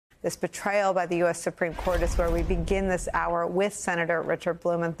this betrayal by the U.S. Supreme Court is where we begin this hour with Senator Richard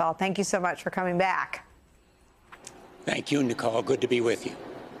Blumenthal. Thank you so much for coming back. Thank you, Nicole. Good to be with you.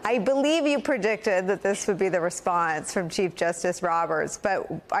 I believe you predicted that this would be the response from Chief Justice Roberts, but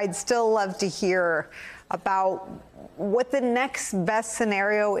I'd still love to hear about what the next best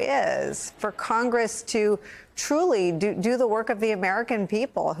scenario is for Congress to truly do the work of the American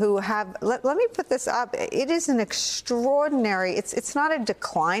people who have, let me put this up, it is an extraordinary, it's not a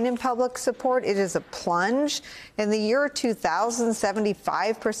decline in public support, it is a plunge. In the year 2000,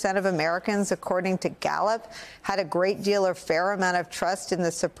 75% of Americans, according to Gallup, had a great deal or fair amount of trust in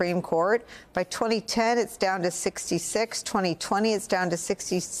the Supreme Court. By 2010, it's down to 66. 2020, it's down to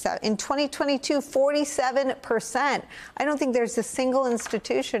 67. In 2022, 47%. I don't think there's a single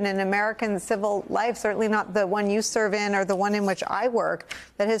institution in American civil life, certainly not the one you serve in or the one in which I work,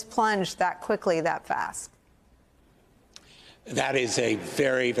 that has plunged that quickly, that fast. That is a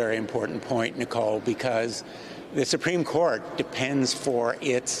very, very important point, Nicole, because the Supreme Court depends for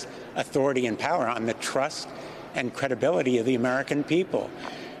its authority and power on the trust and credibility of the American people.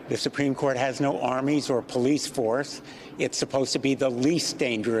 The Supreme Court has no armies or police force. It's supposed to be the least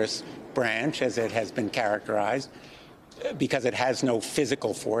dangerous branch, as it has been characterized, because it has no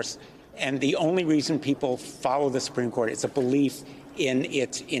physical force. And the only reason people follow the Supreme Court is a belief in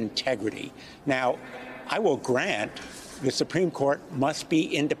its integrity. Now, I will grant the Supreme Court must be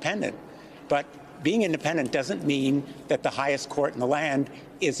independent, but being independent doesn't mean that the highest court in the land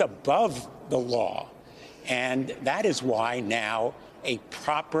is above the law. And that is why now a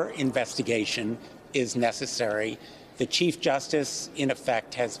proper investigation is necessary. The Chief Justice, in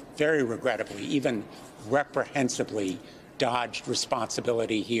effect, has very regrettably, even reprehensibly, dodged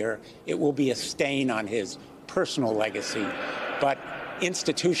responsibility here. It will be a stain on his personal legacy. But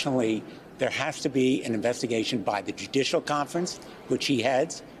institutionally, there has to be an investigation by the Judicial Conference, which he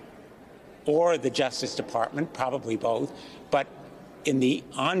heads, or the Justice Department, probably both. But in the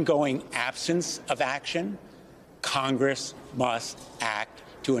ongoing absence of action, Congress must act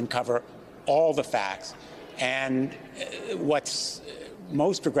to uncover all the facts. And what's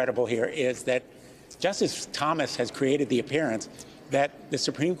most regrettable here is that Justice Thomas has created the appearance that the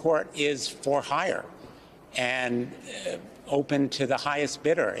Supreme Court is for hire and open to the highest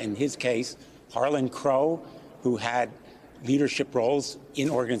bidder. In his case, Harlan Crow, who had leadership roles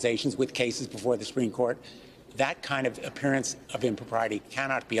in organizations with cases before the Supreme Court. That kind of appearance of impropriety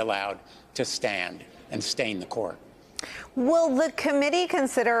cannot be allowed to stand and stain the court. Will the committee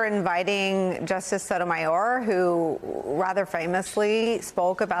consider inviting Justice Sotomayor, who rather famously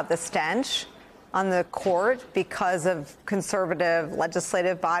spoke about the stench on the court because of conservative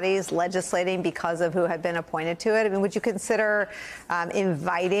legislative bodies legislating because of who had been appointed to it? I mean, would you consider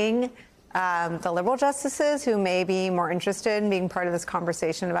inviting the liberal justices who may be more interested in being part of this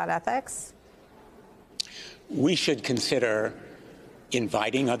conversation about ethics? We should consider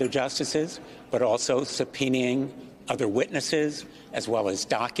inviting other justices, but also subpoenaing other witnesses as well as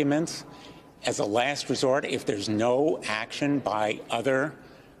documents. As a last resort, if there's no action by other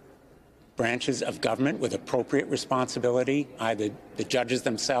branches of government with appropriate responsibility, either the judges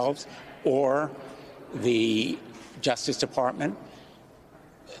themselves or the Justice Department,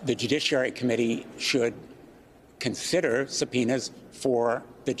 the Judiciary Committee should consider subpoenas for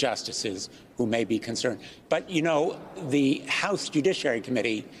the justices who may be concerned. But, you know, the House Judiciary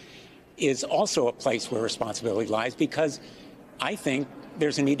Committee is also a place where responsibility lies, because I think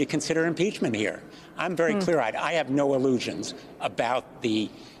there's a need to consider impeachment here. I'm very clear-eyed. I have no illusions about the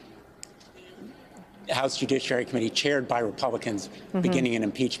House Judiciary Committee chaired by Republicans beginning an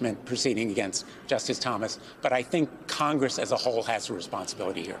impeachment proceeding against Justice Thomas. But I think Congress as a whole has a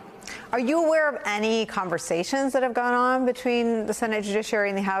responsibility here. Are you aware of any conversations that have gone on between the Senate Judiciary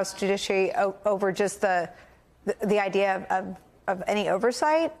and the House Judiciary over just the idea of any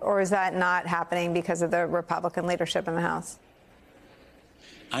oversight, or is that not happening because of the Republican leadership in the House?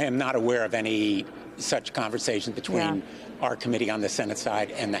 I am not aware of any such conversation between our committee on the Senate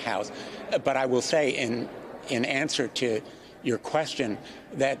side and the House. But I will say in answer to your question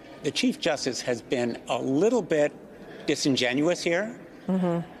that the Chief Justice has been a little bit disingenuous here.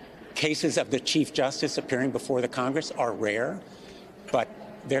 Cases of the Chief Justice appearing before the Congress are rare, but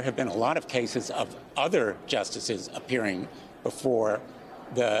there have been a lot of cases of other justices appearing before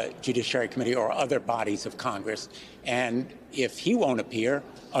the Judiciary Committee or other bodies of Congress. And if he won't appear,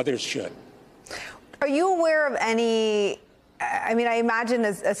 others should. Are you aware of any, I mean, I imagine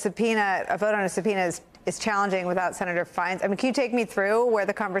a vote on a subpoena is challenging without Senator Feinstein. I mean, can you take me through where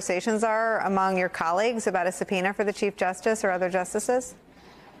the conversations are among your colleagues about a subpoena for the Chief Justice or other justices?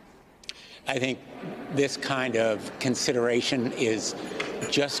 I think this kind of consideration is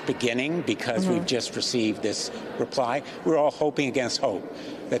just beginning because we've just received this reply. We're all hoping against hope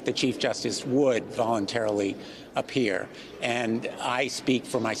that the Chief Justice would voluntarily appear. And I speak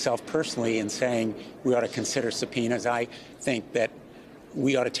for myself personally in saying we ought to consider subpoenas. I think that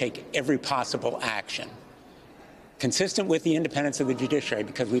we ought to take every possible action consistent with the independence of the judiciary,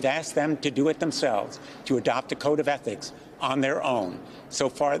 because we've asked them to do it themselves, to adopt a code of ethics on their own. So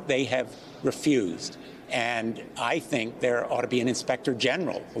far, they have refused. And I think there ought to be an inspector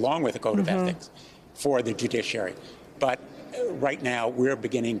general, along with a code of ethics, for the judiciary. But right now, we're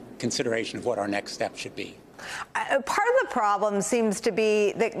beginning consideration of what our next step should be. Part of the problem seems to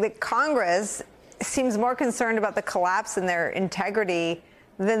be that Congress seems more concerned about the collapse in their integrity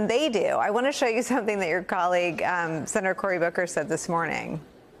than they do. I want to show you something that your colleague, Senator Cory Booker, said this morning.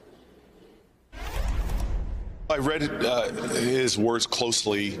 I read his words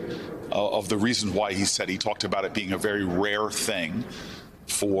closely of the reason why he said. He talked about it being a very rare thing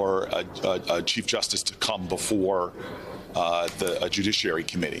for a Chief Justice to come before a Judiciary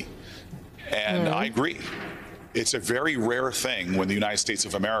Committee. And I agree. It's a very rare thing when the United States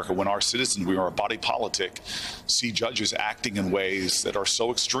of America, when our citizens, we are a body politic, see judges acting in ways that are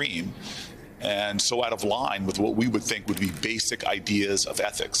so extreme and so out of line with what we would think would be basic ideas of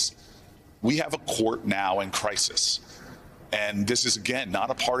ethics. We have a court now in crisis. And this is, again,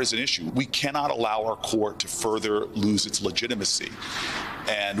 not a partisan issue. We cannot allow our court to further lose its legitimacy.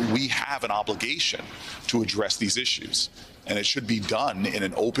 And we have an obligation to address these issues. And it should be done in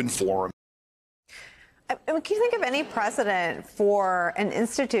an open forum. Can you think of any precedent for an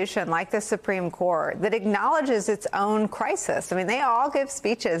institution like the Supreme Court that acknowledges its own crisis? I mean, they all give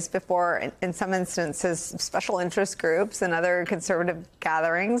speeches before, in some instances, special interest groups and other conservative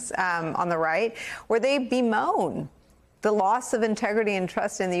gatherings on the right, where they bemoan the loss of integrity and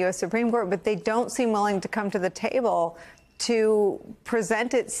trust in the U.S. Supreme Court, but they don't seem willing to come to the table to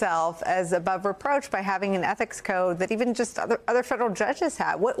present itself as above reproach by having an ethics code that even just other federal judges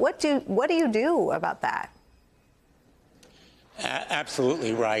have. What do you do about that?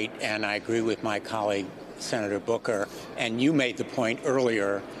 Absolutely right, and I agree with my colleague, Senator Booker. And you made the point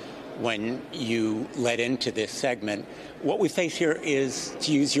earlier when you led into this segment. What we face here is,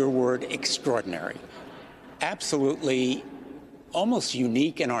 to use your word, extraordinary. Absolutely almost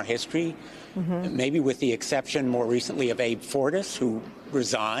unique in our history. Maybe with the exception more recently of Abe Fortas, who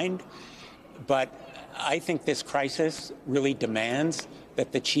resigned. But I think this crisis really demands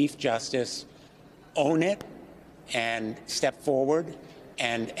that the Chief Justice own it and step forward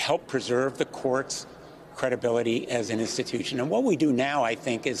and help preserve the court's credibility as an institution. And what we do now, I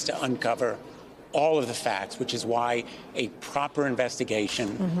think, is to uncover all of the facts, which is why a proper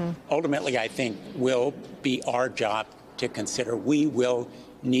investigation ultimately, I think, will be our job to consider. We will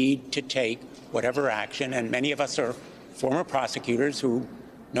need to take whatever action, and many of us are former prosecutors who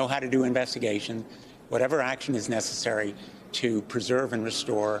know how to do investigations, whatever action is necessary to preserve and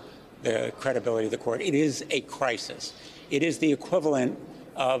restore the credibility of the court. It is a crisis. It is the equivalent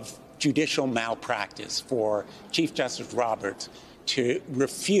of judicial malpractice for Chief Justice Roberts to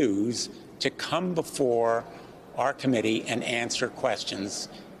refuse to come before our committee and answer questions.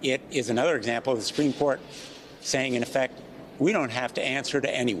 It is another example of the Supreme Court saying, in effect, we don't have to answer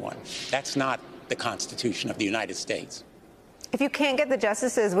to anyone. That's not the Constitution of the United States. If you can't get the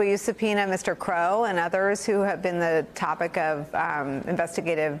justices, will you subpoena Mr. Crow and others who have been the topic of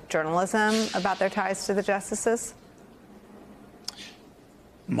investigative journalism about their ties to the justices?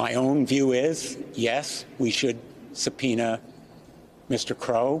 My own view is, yes, we should subpoena Mr.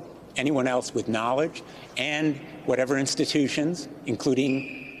 Crow, anyone else with knowledge, and whatever institutions,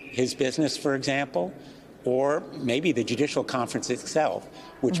 including his business, for example, or maybe the Judicial Conference itself,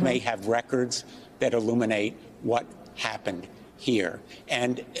 which may have records that illuminate what happened here.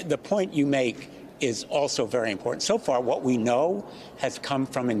 And the point you make is also very important. So far, what we know has come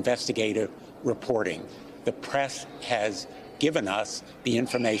from investigative reporting. The press has given us the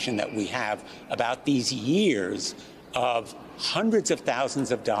information that we have about these years of hundreds of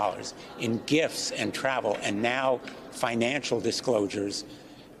thousands of dollars in gifts and travel, and now financial disclosures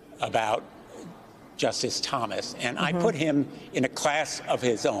about Justice Thomas. And I put him in a class of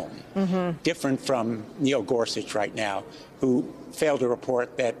his own, different from Neil Gorsuch right now, who failed to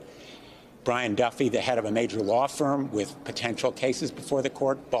report that Brian Duffy, the head of a major law firm with potential cases before the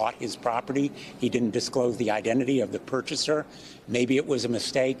court, bought his property. He didn't disclose the identity of the purchaser. Maybe it was a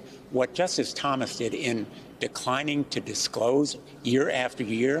mistake. What Justice Thomas did in declining to disclose year after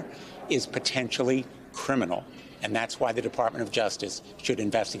year is potentially criminal. And that's why the Department of Justice should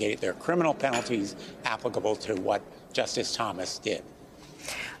investigate. There are criminal penalties applicable to what Justice Thomas did.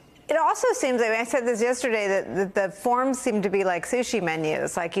 It also seems, I mean, I said this yesterday, that the forms seem to be like sushi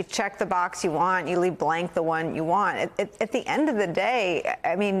menus. Like, you check the box you want, you leave blank the one you want. At the end of the day,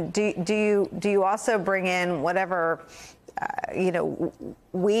 I mean, do you also bring in whatever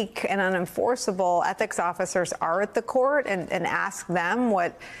weak and unenforceable ethics officers are at the court and ask them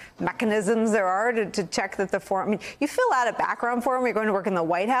what mechanisms there are to check that the form? I mean, you fill out a background form, you're going to work in the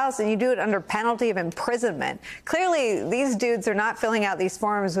White House, and you do it under penalty of imprisonment. Clearly, these dudes are not filling out these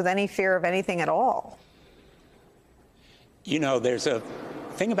forms with any fear of anything at all. You know, there's a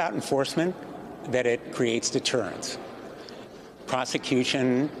thing about enforcement that it creates deterrence.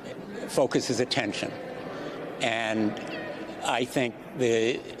 Prosecution focuses attention. And I think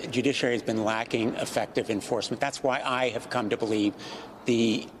the judiciary has been lacking effective enforcement. That's why I have come to believe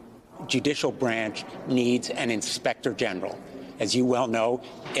the judicial branch needs an inspector general. As you well know,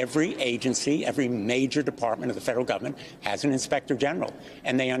 every agency, every major department of the federal government has an inspector general,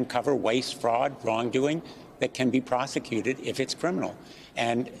 and they uncover waste, fraud, wrongdoing that can be prosecuted if it's criminal,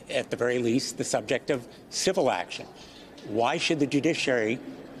 and at the very least, the subject of civil action. Why should the judiciary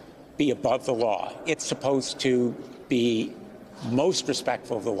be above the law? It's supposed to be most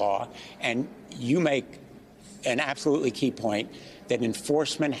respectful of the law, and you make an absolutely key point that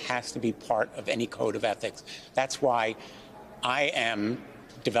enforcement has to be part of any code of ethics. That's why I am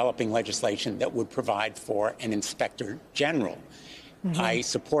developing legislation that would provide for an inspector general. Mm-hmm. I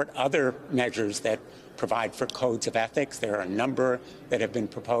support other measures that provide for codes of ethics. There are a number that have been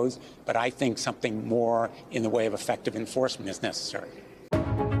proposed, but I think something more in the way of effective enforcement is necessary.